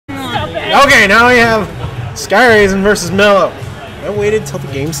Okay, now we have SkyRasen versus meLo. I waited till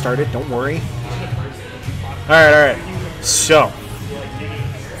the game started, don't worry. Alright. So,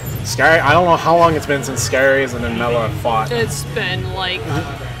 I don't know how long it's been since SkyRasen and meLo have fought. It's been like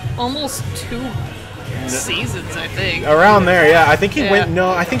almost 2 seasons, I think. Around there, yeah. I think he went.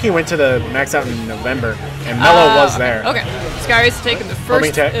 No, I think he went to the max out in November, and meLo was there. Okay, SkyRasen taking the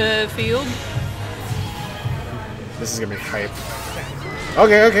first field. This is gonna be hype.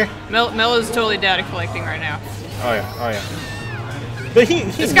 Okay. meLo's totally data collecting right now. Oh yeah. But he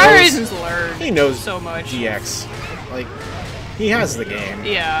SkyRasen's learned. He knows so much. GX, like he has the game.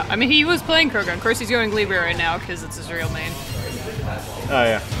 Yeah, I mean he was playing Krogan. Of course, he's going Libre right now because it's his real main. Oh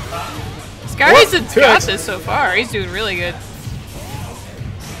yeah. SkyRasen's got this so far. He's doing really good.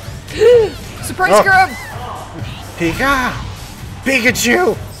 Surprise scrub!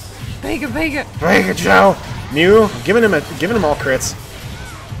 Pikachu! Pikachu! Mew, giving him all crits.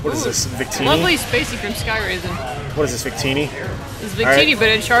 What is this, Victini? Lovely spacey from SkyRasen. What is this, Victini? It's Victini, but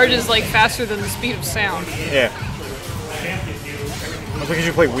it charges like faster than the speed of sound. Yeah.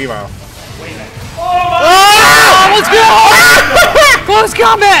 Pikachu play Weavile. Oh, let's go! Close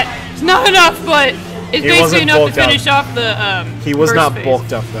combat! It's not enough, but it's basically enough to finish off the He was not phase.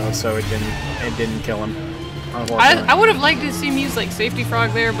 bulked up though, so it didn't kill him. I would have liked to see him use like Safety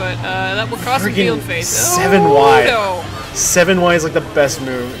Frog there, but that will cost him field phase. 7Y. No. 7Y is like the best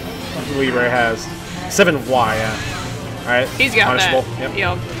move Libre has. 7Y, yeah. Alright. He's got punishable. that.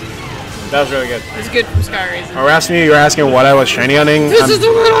 Yep. That was really good. It's good from SkyRasen. You were asking what I was shiny hunting? This is the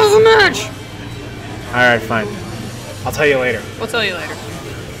middle of the match! Alright, fine. I'll tell you later. We'll tell you later.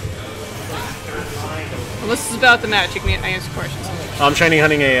 Unless it's about the match, you can answer questions. I'm shiny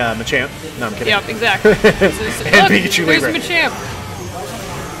hunting a Machamp. No, I'm kidding. Yep, exactly. And Pikachu Libre. There's Machamp.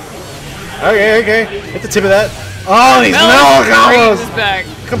 Okay. Hit the tip of that. Oh, these meLo combos! Is back.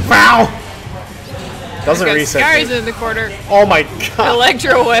 Kapow! Doesn't reset. SkyRasen in the corner. Oh my god.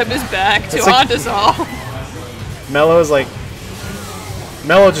 Electro Web is back to haunt us all. meLo is like...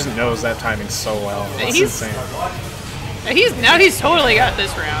 meLo just knows that timing so well. It's insane. He's totally got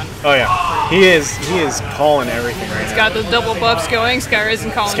this round. Oh yeah. He is calling everything right now. He's got the double buffs going.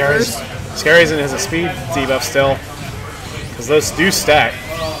 SkyRasen calling first. SkyRasen has a speed debuff still. Because those do stack.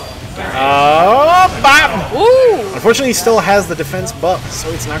 Bop! Ooh! Unfortunately, he still has the defense buff, so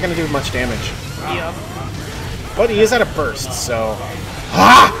it's not going to do much damage. Yep. But he is at a burst, so...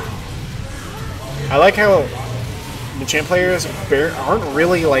 Ah! I like how Machamp players aren't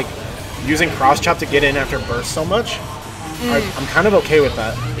really, like, using cross chop to get in after burst so much. I'm kind of okay with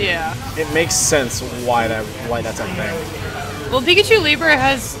that. Yeah. It makes sense why that's a thing. Well, Pikachu Libre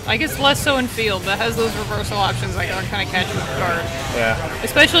has, I guess, less so in field, but has those reversal options that can kind of catch him with guard. Yeah.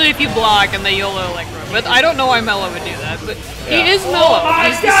 Especially if you block and they YOLO Electro. But I don't know why meLo would do that. But he is meLo.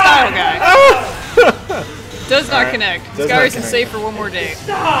 He's the style guy. Does not connect. SkyRasen safe for one more day.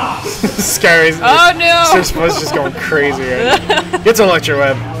 SkyRasen. Oh no! Surface just going crazy right now. Gets an Electro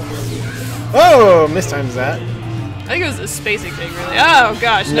Web. Oh, mistimes that. I think it was a spacing thing, really. Oh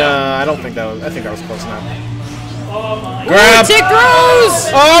gosh, no. No, I don't think that was. I think that was close enough. Grab! Tick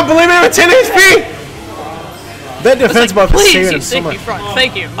throws! Oh, believe me, with 10 HP! That defense buff is saving him so much.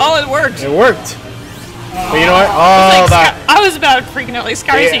 Thank you. Oh, it worked. It worked. But you know what? Oh, I was about freaking out. Like,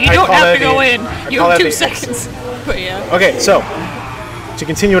 SkyRasen, you don't have to go in. You have 2 seconds. But yeah. Okay, so, to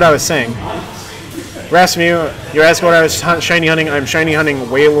continue what I was saying, you're asking what I was shiny hunting. I'm shiny hunting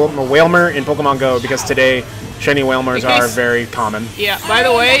Wailmer in Pokemon Go because today shiny Wailmers are very common. Yeah, by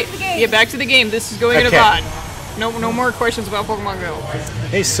the way, back to the game. This is going in a bot. No more questions about Pokemon Go.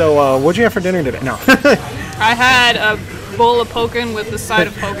 Hey, so what'd you have for dinner today? No. I had a bowl of Pokken with the side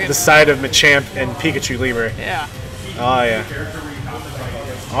of Pokken. The side of Machamp and Pikachu Libre. Yeah. Oh, yeah.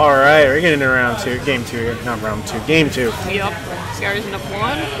 All right, we're getting into round 2. Game 2 here. Not round 2. Game 2. Yep. SkyRasen up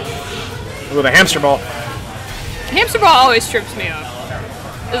 1. With a hamster ball. Hamster ball always trips me up.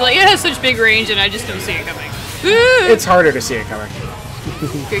 It's like, it has such big range and I just don't see it coming. It's harder to see it coming.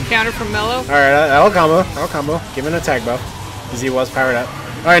 Good counter from meLo. Alright, that'll combo. Give him an attack buff. Because he was powered up.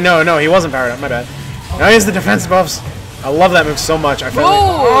 Alright, no, he wasn't powered up. My bad. Now he has the defense buffs. I love that move so much. I feel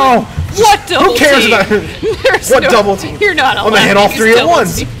like, what double who cares team? about what double team? You're not allowed. I'm gonna hit all 3 at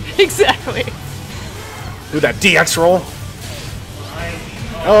once. Exactly. Do that DX roll.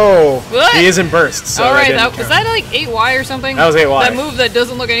 Oh, what? He is in burst. So alright, was that like 8Y or something? That was 8Y. That move that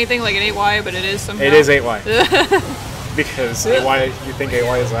doesn't look anything like an 8Y, but it is somehow. It is 8Y. Because 8Y, you think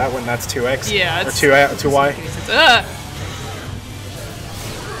 8Y is that when that's 2X? Yeah. Or 2Y?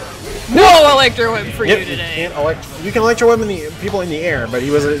 No electro whip for Yep, you today. You can electro whip people in the air, but he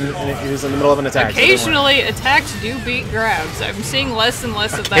was in the middle of an attack. Occasionally, attacks do beat grabs. I'm seeing less and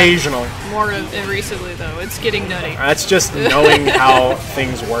less of that. Occasionally. More recently, though. It's getting nutty. That's just knowing how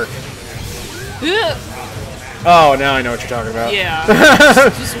things work. Oh, now I know what you're talking about. Yeah.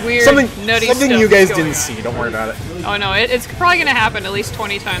 Just weird, nutty something stuff you guys going didn't see. Don't worry about it. Oh, no. It's probably going to happen at least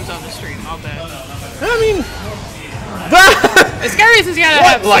 20 times on the stream, I'll bet. I mean... SkyRasen's got to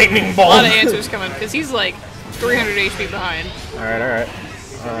have lightning bolt? a lot of answers coming, because he's like 300 HP behind. Alright.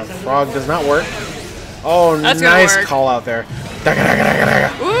 Frog does not work. Oh, That's nice work. call out there.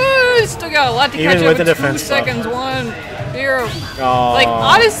 Ooh, still got a lot to catch up in 2 seconds. 1, 0. Oh. Like,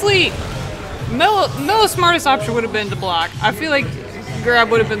 honestly, meLo's smartest option would have been to block. I feel like grab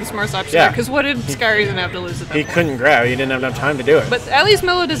would have been the smartest option there, because what did SkyRasen have to lose at that point? He couldn't grab. He didn't have enough time to do it. But at least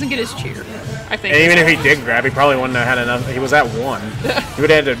meLo doesn't get his cheer, I think. And even if he did grab, he probably wouldn't have had enough. He was at 1. He would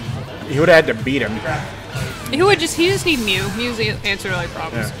have had to beat him. He just need Mew. Mew's the answer to all your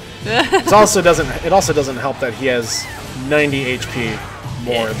problems. Yeah. It also doesn't help that he has 90 HP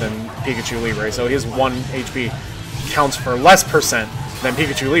more than Pikachu Libre, so his 1 HP counts for less percent than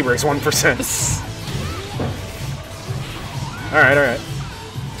Pikachu Libre's 1%. Alright.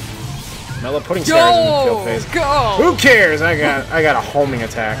 meLo putting SkyRasen in the field phase. Go! Who cares? I got a homing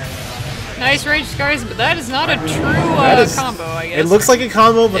attack. Nice range SkyRasen, but that is not a true combo, I guess. It looks like a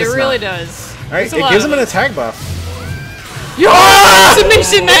combo, but it it's really not. does. Alright, it gives him an attack buff. Yo!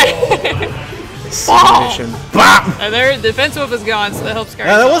 Submission there! Submission. Bop! And their defense whip is gone, so that helps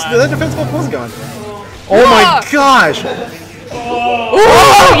SkyRasen. Yeah, that defense buff was gone. Oh my gosh!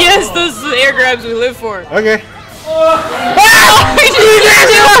 Oh yes, those are the air grabs we live for. Okay.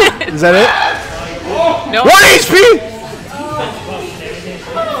 Is that it? No. 1 HP!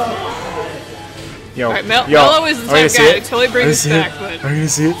 Yo, Alright, meLo is the type of guy who totally brings us back, but... Are you gonna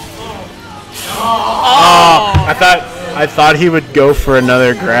see it? Oh! I thought he would go for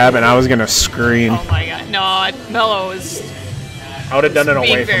another grab, and I was gonna scream. Oh my god, no, meLo is... I would have done it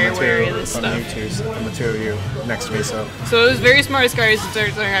away very from the two of you next to me, so... So it was very smart of SkyRasen to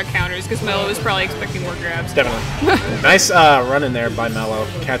start throwing out counters, because meLo was probably expecting more grabs. Definitely. Nice run in there by meLo,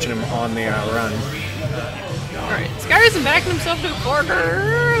 catching him on the run. Alright, SkyRasen backing himself to a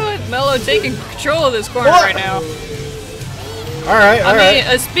corner. meLo taking control of this corner right now. Alright. I mean,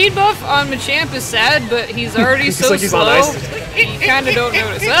 a speed buff on Machamp is sad, but he's already so like he's slow. on ice. You kind of don't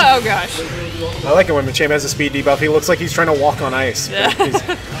notice. Oh gosh. I like it when Machamp has a speed debuff. He looks like he's trying to walk on ice.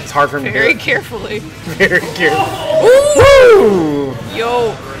 It's hard for him to do Very it. carefully. Very carefully. Ooh!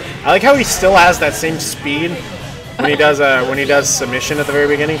 Yo. I like how he still has that same speed when he does submission at the very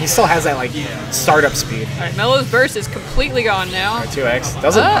beginning. He still has that like startup speed. Alright, meLo's burst is completely gone now. 2x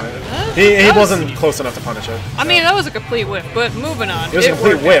doesn't. He wasn't close enough to punish it. So. I mean, that was a complete whiff, but moving on. It was a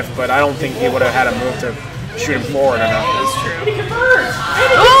complete whiff, but I don't think he would have had a move to shoot him forward enough. That's true.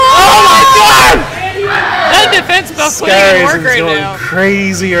 Oh my god! That defense buff wouldn't work right going now.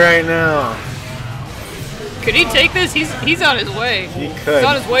 Crazy right now. Could he take this? He's on his way. He could. He's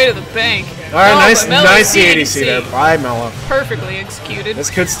on his way to the bank. Alright, nice ADC there by meLo. Perfectly executed. This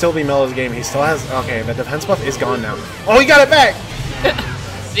could still be meLo's game. He still has. Okay, the defense buff is gone now. Oh, he got it back!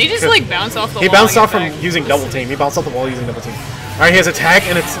 Did he just like bounce off the wall? He bounced off from using double team. He bounced off the wall using double team. Alright, he has attack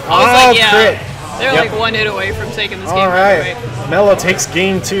and it's. Like, yeah, crit! they're like 1 hit away from taking this game. Alright, meLo takes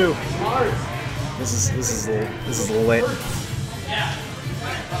game 2. This is lit.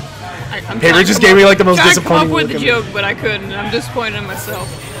 Paper just gave me like the most disappointing look. I tried to come up with the joke, but I couldn't. I'm disappointed in myself.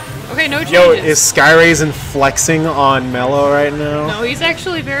 Okay, no changes. Yo, is SkyRasen flexing on meLo right now? No, he's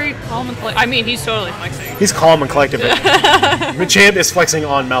actually very calm and collected. I mean, he's totally flexing. He's calm and collected. Machamp is flexing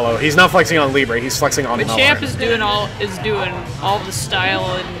on meLo. He's not flexing on Libre. He's flexing on meLo. Machamp is doing all the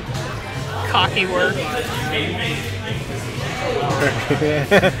style and cocky work.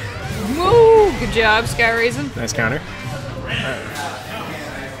 Woo! Good job, SkyRasen. Nice counter.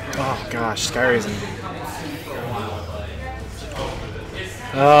 Oh gosh, SkyRasen.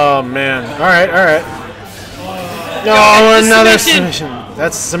 Oh man. Alright. No, another submission.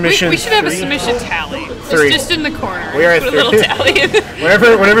 That's submission. We should have a submission tally. 3. It's just in the corner. We are at put a little tally in.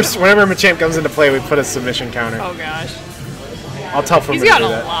 whenever Machamp comes into play, we put a submission counter. Oh gosh. I'll tell from He's got a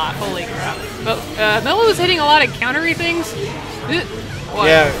lot. Holy crap. But meLo is hitting a lot of countery things. What?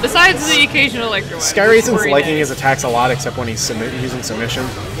 Yeah. Besides the occasional electro. SkyRasen's liking his attacks a lot, except when he's using submission.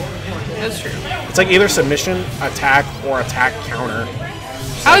 That's true. It's like either submission, attack, or attack counter.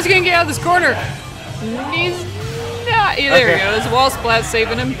 How is he gonna get out of this corner? He's not. Yeah, there he goes. Wall splat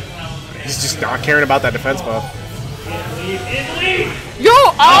saving him. He's just not caring about that defense buff. Yo!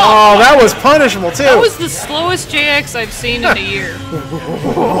 Oh, That was punishable too. That was the slowest JX I've seen in a year.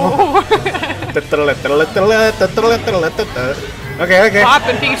 Okay.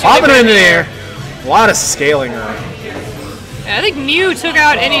 Popping Pikachu Popping Libre in the air. A lot of scaling though. Yeah, I think Mew took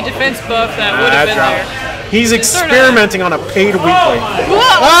out any defense buff that would have been there. He's experimenting on a paid weekly. Whoa!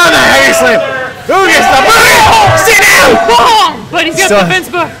 Oh, the heavy slam! Who gets the money? Sit down! Boom! But he's got the defense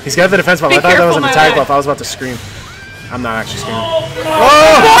buff. He's got the defense buff. Be I thought that was an attack buff. I was about to scream. I'm not actually screaming.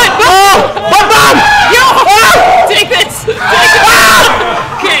 Oh! Bomb! Yo! Take this!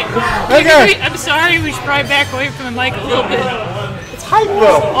 Okay. I'm sorry, we should probably back away from the mic a little bit. It's hype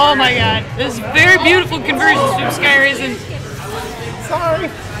though. Oh my god. This is very beautiful conversions from SkyRasen. Sorry.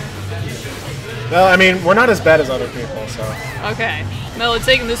 Well, I mean, we're not as bad as other people, so. Okay. meLo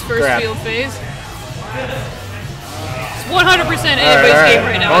taking this first field phase. It's 100% anybody's game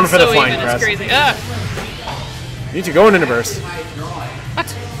right now. Going It's for so the flying even, press. it's crazy. Me too, going into burst.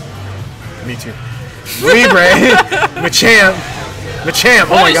 What? Me too. Libre, Machamp,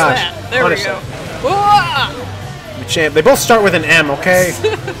 oh my gosh. That. There we go. Machamp, they both start with an M, okay?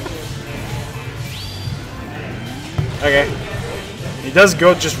 Okay. He does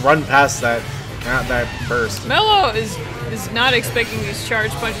go just run past that burst. meLo is not expecting these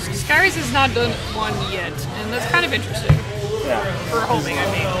charge punches. SkyRasen has not done one yet, and that's kind of interesting. Yeah. For homing, I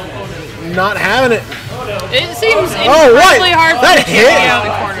mean. Not having it. It seems incredibly hard for that him to hit? get out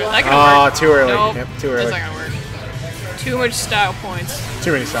of the corner. That can work. Too early. Nope, Yep, too early. that's not gonna work. Too much style points.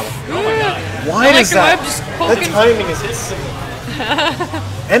 Too many style. Why does that? The timing is his.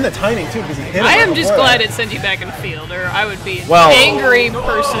 And the timing too, because he hit it. I am just glad it sent you back in the field, or I would be an angry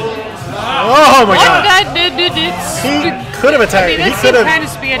person. Oh my god! He could have attacked. I mean, he could have kind of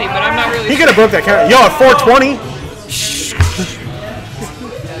spaghetti, but I'm not really. He could have broke that counter. Yo, at 420.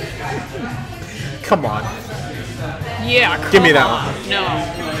 Come on. Yeah. Give me that one. No.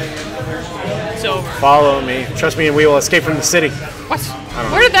 It's over. Follow me. Trust me, and we will escape from the city. What?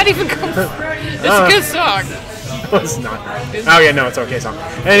 Where did that even come from? It's a good song. No, it's not. Oh yeah, no, it's okay song.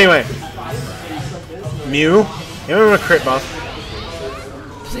 Anyway, Mew, give him a crit buff.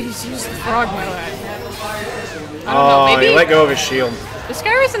 Please use the frog mode. I don't know, maybe he let go of his shield. Does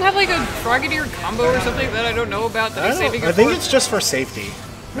SkyRasen have like a Frogadier combo or something that I don't know about that he's saving? I think it's just for safety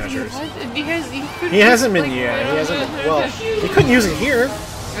measures. He hasn't been yet. He hasn't. Well, he couldn't use it here.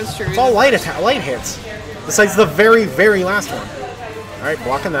 That's true. It's all light hits. Besides the very, very last one. All right,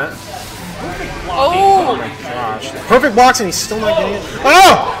 blocking that. Oh my gosh! Perfect blocks, and he's still not getting it.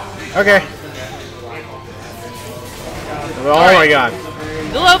 Oh! Okay. Oh my god.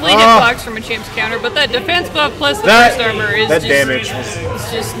 The lovely hitbox from Machamp's counter, but that defense buff plus the burst armor is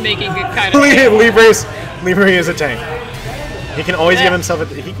just making it kind of. Libre is a tank. He can always give himself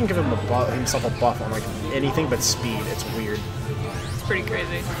himself a buff on like anything but speed. It's weird. It's pretty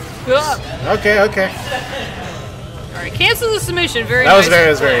crazy. Okay. Alright, cancel the submission. Very nice. That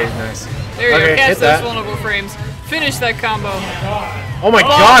was very nice. There you go. Cast those vulnerable frames. Finish that combo. Oh my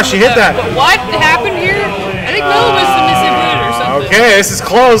gosh, he hit that. But what happened here? I think meLo must have misinputted or something. Okay, this is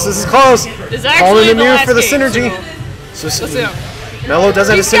close. This is close. It's actually the last for the game, synergy. So let's go. meLo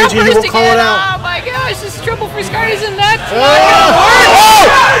does have a synergy. He will call it out. Oh my gosh, this is trouble for SkyRasen. That's not gonna work.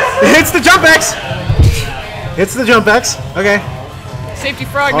 Oh! It hits the jump X. Hits the jump X. Okay. Safety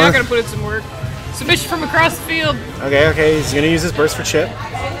frog not gonna put in some work. Submission from across the field. Okay. He's gonna use his burst for chip.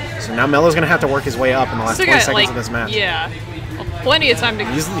 So now meLo's gonna have to work his way up in the last 20 seconds of this match. Yeah. Well, plenty of time to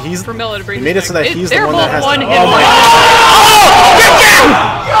for meLo to bring. He made it so that he's the one that has. Oh my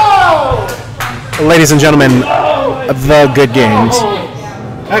God! Ladies and gentlemen, the good games.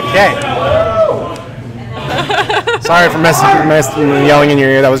 Okay. Sorry for yelling in your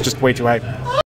ear. That was just way too hype.